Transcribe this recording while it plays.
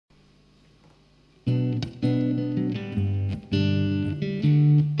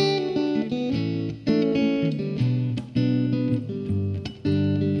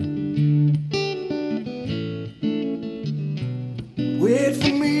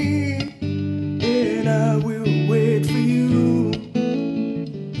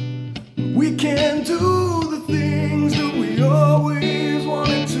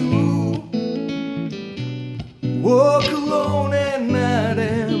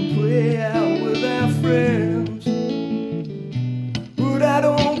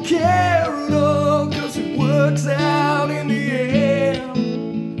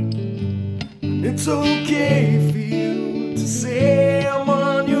it's okay for you to say I'm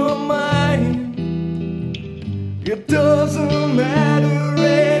on your mind. It doesn't matter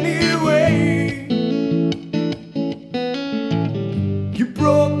anyway. You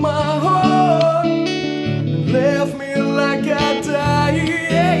broke my heart and left me like I died,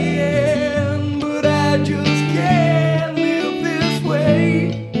 but I just can't live this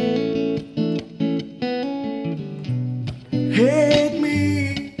way. Hate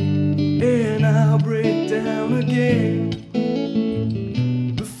me and I'll break down again.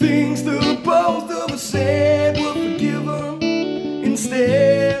 The things that both of us said were forgiven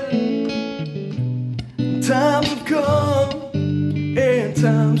instead. Times have come and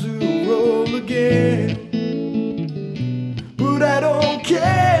times will roll again, but I don't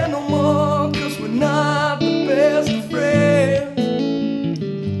care no more, 'cause we're not the best of friends.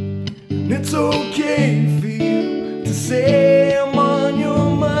 And it's okay for you to say I'm on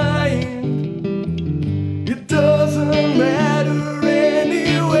your mind. It doesn't matter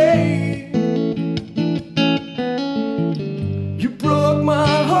anyway. You broke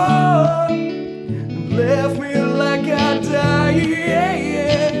my heart and left me like I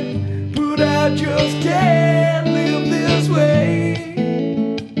died, but I just can't live this way.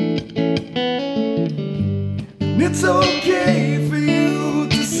 And it's okay for you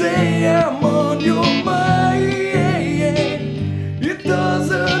to say I'm on your mind. It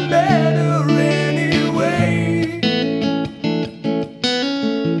doesn't matter anyway.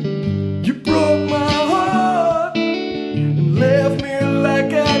 You broke my heart and left me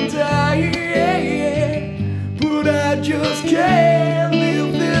like I died, but I just can't